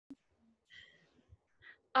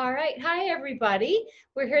All right. Hi, everybody.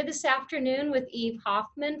 We're here this afternoon with Eve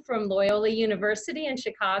Hoffman from Loyola University in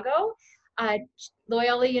Chicago. Uh,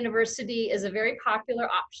 Loyola University is a very popular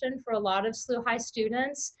option for a lot of SLU High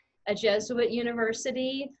students, a Jesuit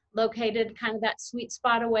university located kind of that sweet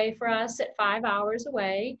spot away for us at 5 hours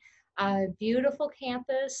away. A beautiful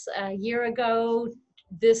campus. A year ago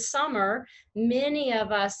this summer, many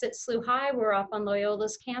of us at SLU High were up on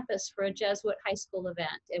Loyola's campus for a Jesuit high school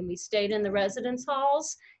event, and we stayed in the residence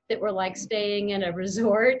halls that were like staying in a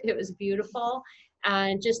resort. It was beautiful.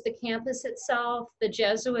 And just the campus itself, the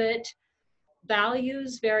Jesuit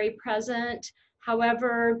values very present.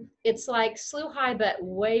 However, it's like SLU High, but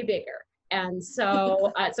way bigger. And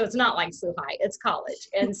so it's not like SLU High, it's college.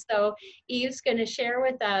 And so Eve's going to share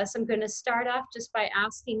with us. I'm going to start off just by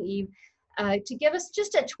asking Eve to give us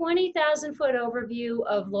just a 20,000-foot overview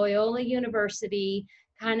of Loyola University,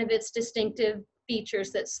 kind of its distinctive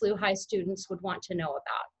features that SLU High students would want to know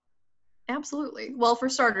about. Absolutely. Well, for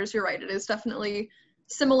starters, you're right. It is definitely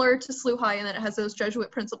similar to SLU High in that it has those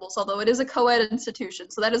Jesuit principles, although it is a co-ed institution.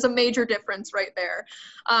 So that is a major difference right there.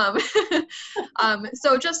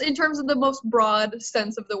 So just in terms of the most broad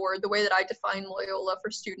sense of the word, the way that I define Loyola for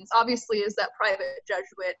students, obviously is that private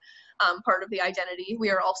Jesuit part of the identity. We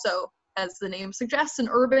are also, as the name suggests, an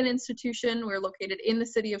urban institution. We're located in the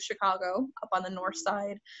city of Chicago, up on the north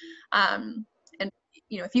side.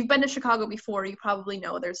 If you've been to Chicago before, you probably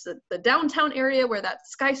know there's the downtown area where that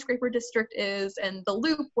skyscraper district is, and the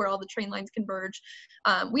loop where all the train lines converge.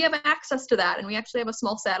 We have access to that, and we actually have a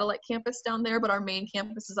small satellite campus down there, but our main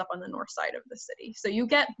campus is up on the north side of the city. So you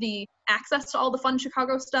get the access to all the fun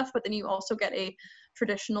Chicago stuff, but then you also get a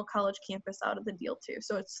traditional college campus out of the deal too.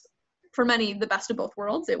 So it's, for many, the best of both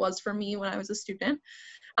worlds. It was for me when I was a student.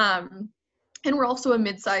 And we're also a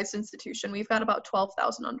mid-sized institution. We've got about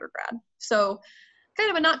 12,000 undergrad. So kind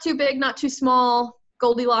of a not too big, not too small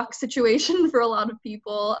Goldilocks situation for a lot of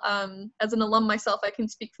people. As an alum myself, I can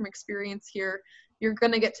speak from experience here. You're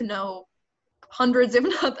going to get to know hundreds, if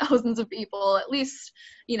not thousands of people, at least,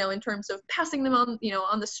 in terms of passing them on,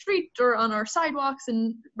 on the street or on our sidewalks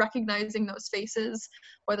and recognizing those faces,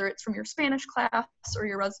 whether it's from your Spanish class or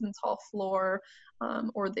your residence hall floor,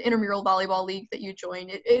 or the intramural volleyball league that you join.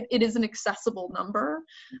 It is an accessible number.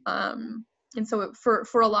 And so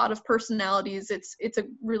for a lot of personalities, it's a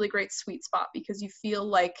really great sweet spot because you feel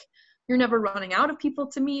like you're never running out of people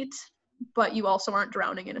to meet, but you also aren't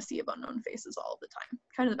drowning in a sea of unknown faces all the time.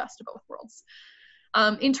 Kind of the best of both worlds.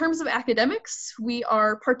 In terms of academics, we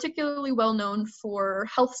are particularly well known for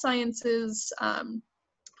health sciences.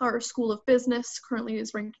 Our School of Business currently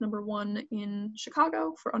is ranked #1 in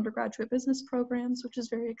Chicago for undergraduate business programs, which is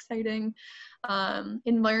very exciting.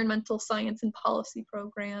 Environmental science and policy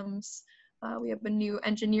programs. We have a new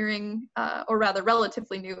engineering, or rather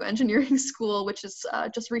relatively new engineering school, which has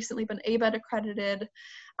just recently been ABET accredited.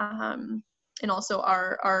 And also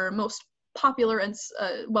our most popular and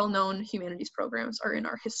well-known humanities programs are in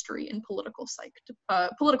our history and political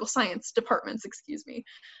science departments, excuse me.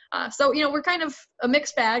 So, we're kind of a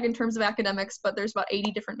mixed bag in terms of academics, but there's about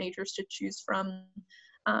 80 different majors to choose from.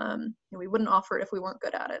 We wouldn't offer it if we weren't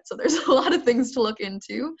good at it. So there's a lot of things to look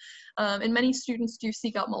into. And many students do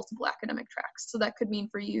seek out multiple academic tracks. So that could mean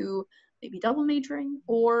for you maybe double majoring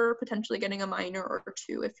or potentially getting a minor or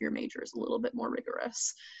two if your major is a little bit more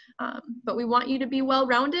rigorous. But we want you to be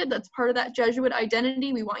well-rounded. That's part of that Jesuit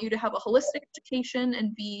identity. We want you to have a holistic education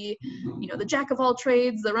and be, the jack of all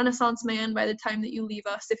trades, the Renaissance man by the time that you leave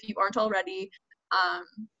us, if you aren't already.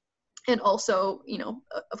 And also,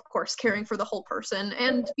 of course, caring for the whole person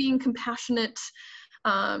and being compassionate,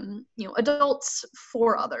 adults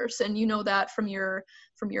for others. And you know that from your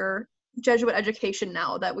Jesuit education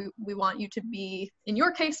now, that we want you to be, in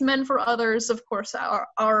your case, men for others. Of course,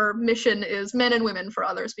 our mission is men and women for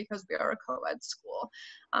others because we are a co-ed school.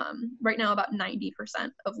 Right now, about 90%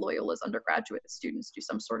 of Loyola's undergraduate students do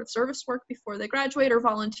some sort of service work before they graduate or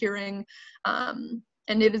volunteering.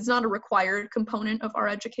 And it is not a required component of our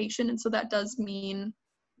education. And so that does mean,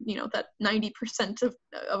 that 90%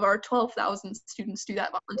 of our 12,000 students do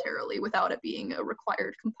that voluntarily without it being a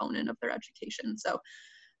required component of their education. So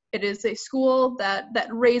it is a school that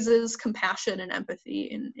raises compassion and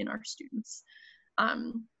empathy in our students.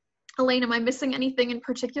 Elaine, am I missing anything in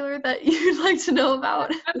particular that you'd like to know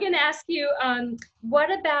about? I'm going to ask you,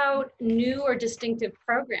 what about new or distinctive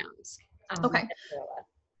programs? Okay.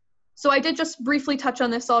 So I did just briefly touch on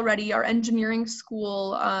this already. Our engineering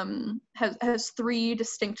school has 3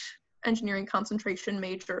 distinct engineering concentration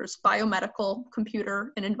majors, biomedical,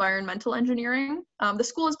 computer, and environmental engineering. The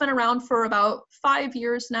school has been around for about 5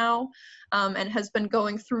 years now, and has been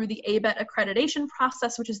going through the ABET accreditation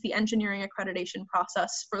process, which is the engineering accreditation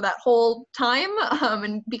process, for that whole time.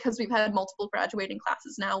 And because we've had multiple graduating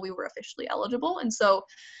classes now, we were officially eligible. And so,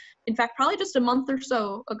 in fact, probably just a month or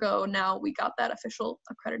so ago now, we got that official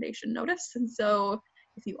accreditation notice. And so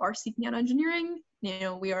if you are seeking out engineering,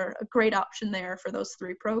 we are a great option there for those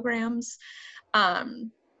 3 programs.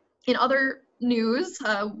 In other news,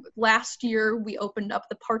 last year we opened up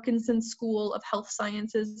the Parkinson School of Health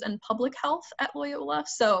Sciences and Public Health at Loyola.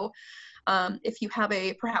 So if you have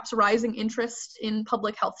a perhaps rising interest in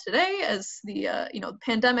public health today, as the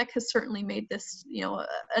pandemic has certainly made this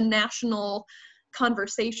a national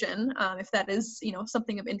conversation, if that is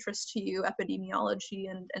something of interest to you,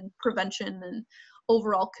 epidemiology and prevention and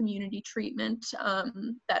overall community treatment.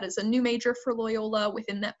 That is a new major for Loyola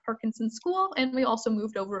within that Parkinson school, and we also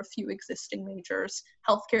moved over a few existing majors,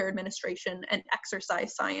 healthcare administration and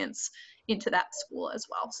exercise science, into that school as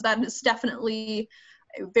well. So that is definitely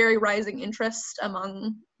a very rising interest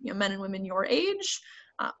among men and women your age.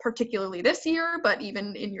 Particularly this year, but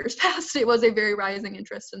even in years past, it was a very rising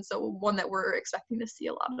interest, and so one that we're expecting to see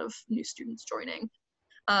a lot of new students joining.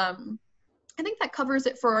 I think that covers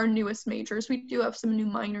it for our newest majors. We do have some new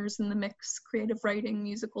minors in the mix: creative writing,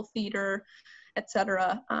 musical theater,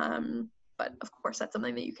 etc. But of course, that's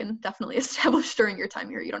something that you can definitely establish during your time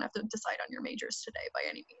here. You don't have to decide on your majors today by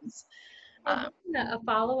any means. A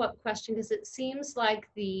follow-up question, because it seems like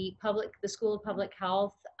the School of Public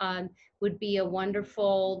Health would be a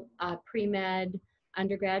wonderful pre-med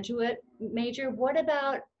undergraduate major. What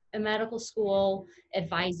about a medical school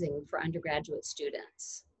advising for undergraduate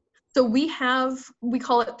students? So we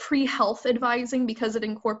call it pre-health advising because it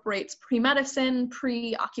incorporates pre-medicine,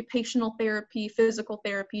 pre-occupational therapy, physical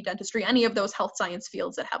therapy, dentistry, any of those health science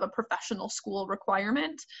fields that have a professional school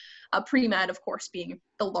requirement. Pre-med, of course, being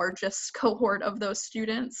the largest cohort of those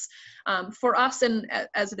students. For us, and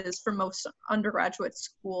as it is for most undergraduate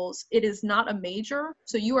schools, it is not a major.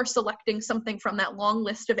 So you are selecting something from that long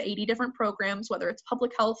list of 80 different programs, whether it's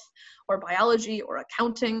public health or biology or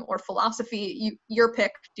accounting or philosophy, your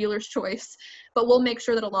pick, dealer's choice. But we'll make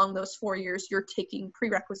sure that along those 4 years, you're taking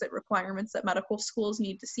prerequisite requirements that medical schools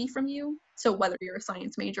need to see from you. So whether you're a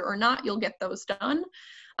science major or not, you'll get those done.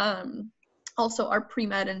 Also, our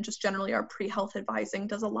pre-med and just generally our pre-health advising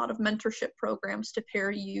does a lot of mentorship programs to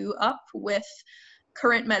pair you up with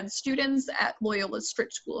current med students at Loyola's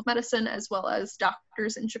Strict School of Medicine, as well as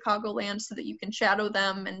doctors in Chicagoland, so that you can shadow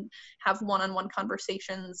them and have one-on-one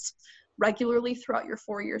conversations regularly throughout your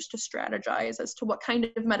 4 years to strategize as to what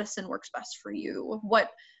kind of medicine works best for you,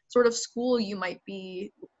 what sort of school you might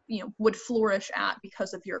be would flourish at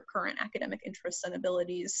because of your current academic interests and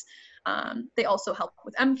abilities. They also help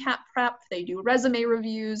with MCAT prep. They do resume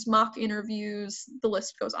reviews, mock interviews, the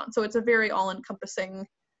list goes on. So it's a very all-encompassing,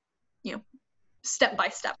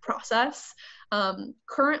 step-by-step process.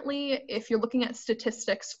 Currently, if you're looking at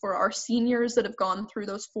statistics for our seniors that have gone through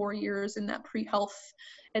those 4 years in that pre-health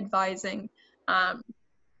advising,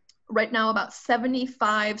 right now, about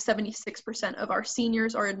 76% of our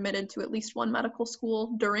seniors are admitted to at least one medical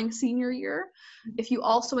school during senior year. If you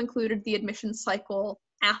also included the admission cycle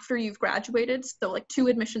after you've graduated, so like 2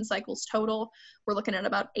 admission cycles total, we're looking at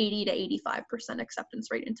about 80 to 85% acceptance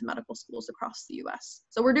rate into medical schools across the US.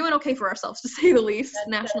 So we're doing okay for ourselves, to say the least.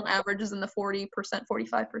 National average is in the 40%,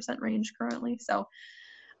 45% range currently. So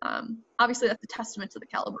obviously that's a testament to the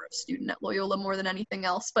caliber of student at Loyola more than anything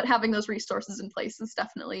else, but having those resources in place is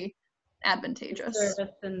definitely advantageous.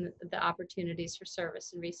 Service and the opportunities for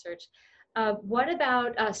service and research. What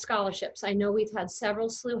about scholarships? I know we've had several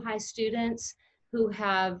SLU High students who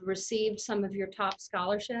have received some of your top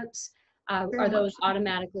scholarships. Are those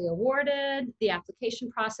automatically awarded? The application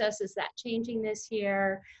process, is that changing this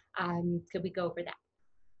year? Could we go over that?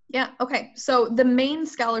 Yeah, okay. So the main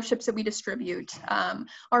scholarships that we distribute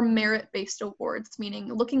are merit-based awards,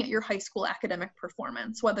 meaning looking at your high school academic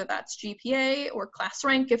performance, whether that's GPA or class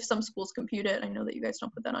rank, if some schools compute it. I know that you guys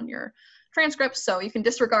don't put that on your transcripts, so you can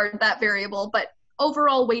disregard that variable, but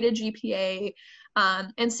overall weighted GPA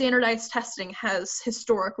and standardized testing has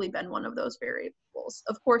historically been one of those variables.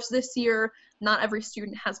 Of course, this year, not every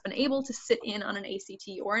student has been able to sit in on an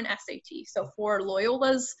ACT or an SAT. So for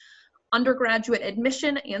Loyola's undergraduate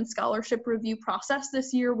admission and scholarship review process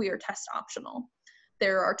this year, we are test optional.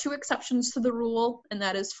 There are 2 exceptions to the rule, and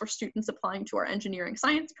that is for students applying to our engineering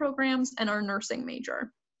science programs and our nursing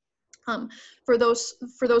major. For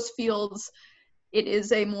those fields, It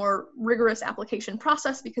is a more rigorous application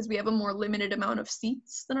process because we have a more limited amount of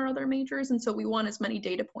seats than our other majors, and so we want as many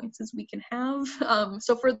data points as we can have.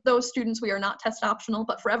 So for those students, we are not test optional,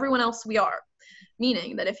 but for everyone else, we are.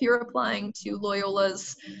 Meaning that if you're applying to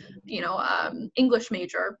Loyola's, English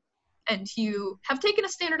major, and you have taken a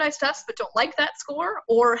standardized test but don't like that score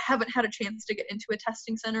or haven't had a chance to get into a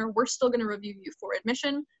testing center, we're still going to review you for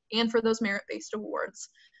admission and for those merit-based awards.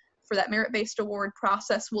 For that merit-based award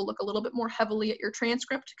process, we'll look a little bit more heavily at your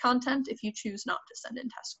transcript content if you choose not to send in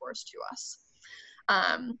test scores to us.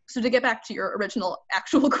 So to get back to your original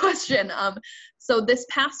actual question, so this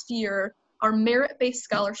past year, our merit-based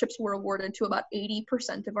scholarships were awarded to about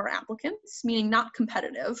 80% of our applicants, meaning not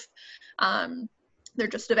competitive. They're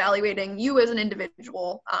just evaluating you as an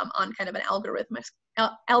individual on kind of an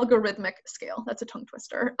algorithmic scale. That's a tongue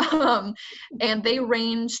twister. And they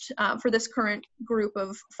ranged for this current group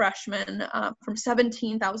of freshmen from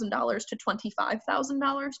 $17,000 to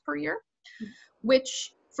 $25,000 per year,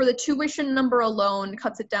 which for the tuition number alone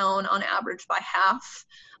cuts it down on average by half.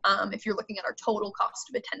 If you're looking at our total cost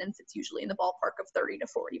of attendance, it's usually in the ballpark of 30 to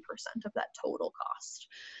 40% of that total cost.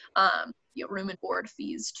 Room and board,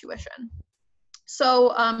 fees, tuition.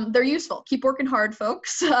 So they're useful. Keep working hard,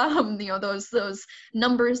 folks. Those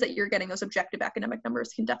numbers that you're getting, those objective academic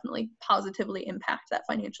numbers, can definitely positively impact that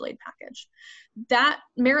financial aid package. That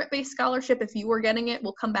merit-based scholarship, if you are getting it,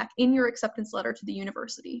 will come back in your acceptance letter to the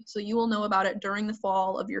university. So you will know about it during the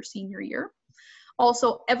fall of your senior year.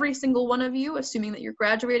 Also, every single one of you, assuming that you're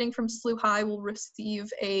graduating from SLU High, will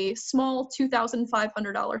receive a small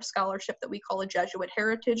 $2,500 scholarship that we call a Jesuit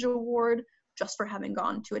Heritage Award, just for having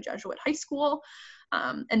gone to a Jesuit high school.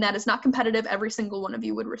 And that is not competitive. Every single one of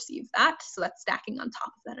you would receive that. So that's stacking on top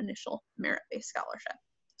of that initial merit-based scholarship.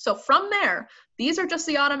 So from there, these are just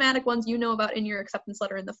the automatic ones you know about in your acceptance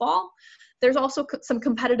letter in the fall. There's also some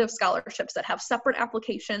competitive scholarships that have separate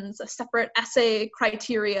applications, a separate essay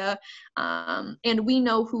criteria, and we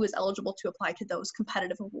know who is eligible to apply to those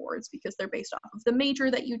competitive awards because they're based off of the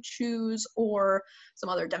major that you choose or some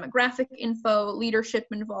other demographic info, leadership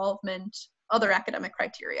involvement, other academic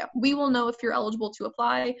criteria. We will know if you're eligible to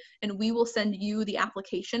apply, and we will send you the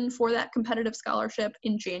application for that competitive scholarship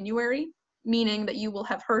in January, meaning that you will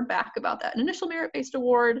have heard back about that initial merit-based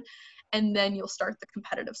award, and then you'll start the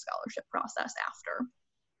competitive scholarship process after.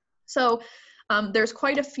 So there's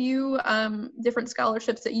quite a few different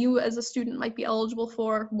scholarships that you as a student might be eligible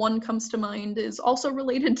for. One comes to mind is also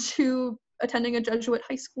related to attending a Jesuit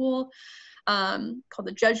high school, called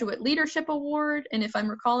the Jesuit Leadership Award. And if I'm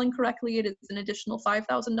recalling correctly, it is an additional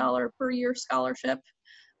 $5,000 per year scholarship,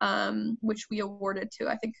 which we awarded to,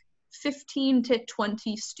 I think, 15 to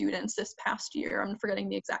 20 students this past year. I'm forgetting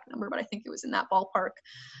the exact number, but I think it was in that ballpark.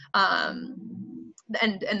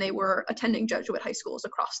 And they were attending Jesuit high schools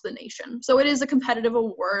across the nation. So it is a competitive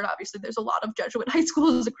award. Obviously, there's a lot of Jesuit high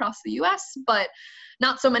schools across the US, but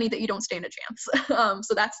not so many that you don't stand a chance.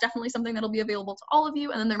 So that's definitely something that'll be available to all of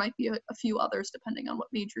you. And then there might be a few others depending on what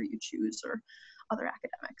major you choose or other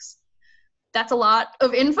academics. That's a lot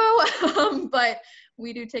of info, but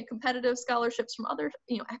we do take competitive scholarships from other,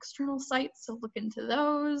 external sites, so look into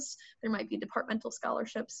those. There might be departmental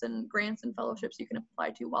scholarships and grants and fellowships you can apply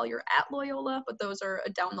to while you're at Loyola, but those are a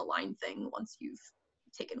down the line thing once you've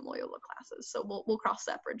taken Loyola classes. So we'll cross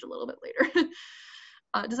that bridge a little bit later.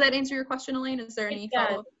 Does that answer your question, Elaine? Is there any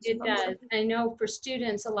follow-up? It does. I know for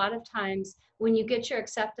students, a lot of times when you get your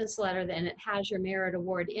acceptance letter and it has your merit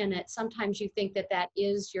award in it, sometimes you think that that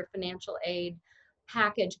is your financial aid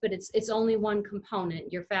package, but it's only one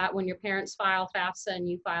component. When your parents file FAFSA and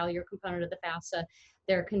you file your component of the FAFSA,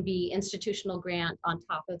 there can be institutional grant on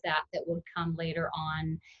top of that will come later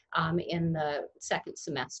on in the second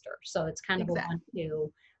semester. So it's kind of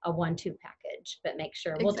a 1-2 package, but make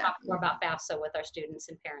sure we'll talk more about FAFSA with our students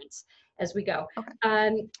and parents as we go.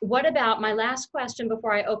 Okay. What about my last question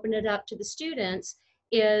before I open it up to the students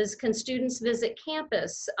is, can students visit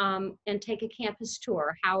campus and take a campus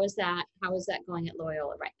tour? How is that going at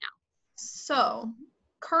Loyola right now? So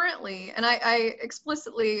currently, and I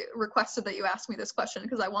explicitly requested that you ask me this question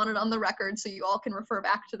because I want it on the record so you all can refer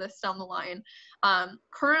back to this down the line.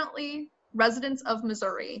 Currently, residents of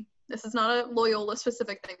Missouri, this is not a Loyola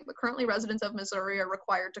specific thing, but currently residents of Missouri are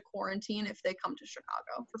required to quarantine if they come to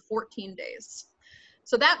Chicago for 14 days.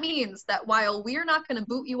 So that means that while we're not going to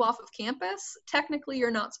boot you off of campus, technically you're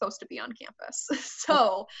not supposed to be on campus.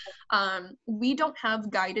 So we don't have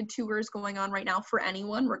guided tours going on right now for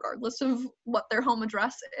anyone, regardless of what their home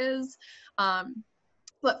address is.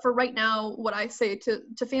 But for right now, what I say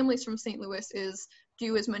to families from St. Louis is,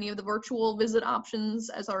 do as many of the virtual visit options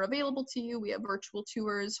as are available to you. We have virtual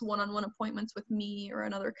tours, one-on-one appointments with me or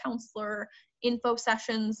another counselor, info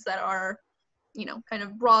sessions that are, you know, kind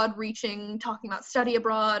of broad reaching, talking about study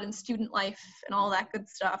abroad and student life and all that good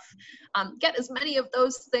stuff. Get as many of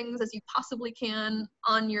those things as you possibly can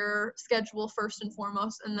on your schedule first and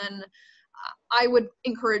foremost, and then I would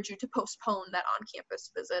encourage you to postpone that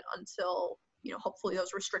on-campus visit until, you know, hopefully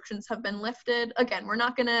those restrictions have been lifted. Again, we're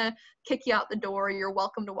not gonna kick you out the door. You're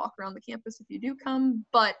welcome to walk around the campus if you do come,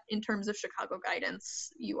 but in terms of Chicago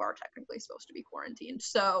guidance, you are technically supposed to be quarantined.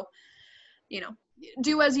 So, you know,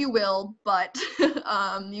 do as you will, but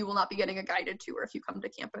you will not be getting a guided tour if you come to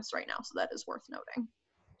campus right now. So that is worth noting.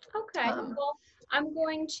 Okay, well, I'm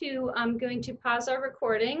going to pause our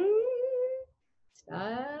recording.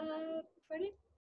 Stop.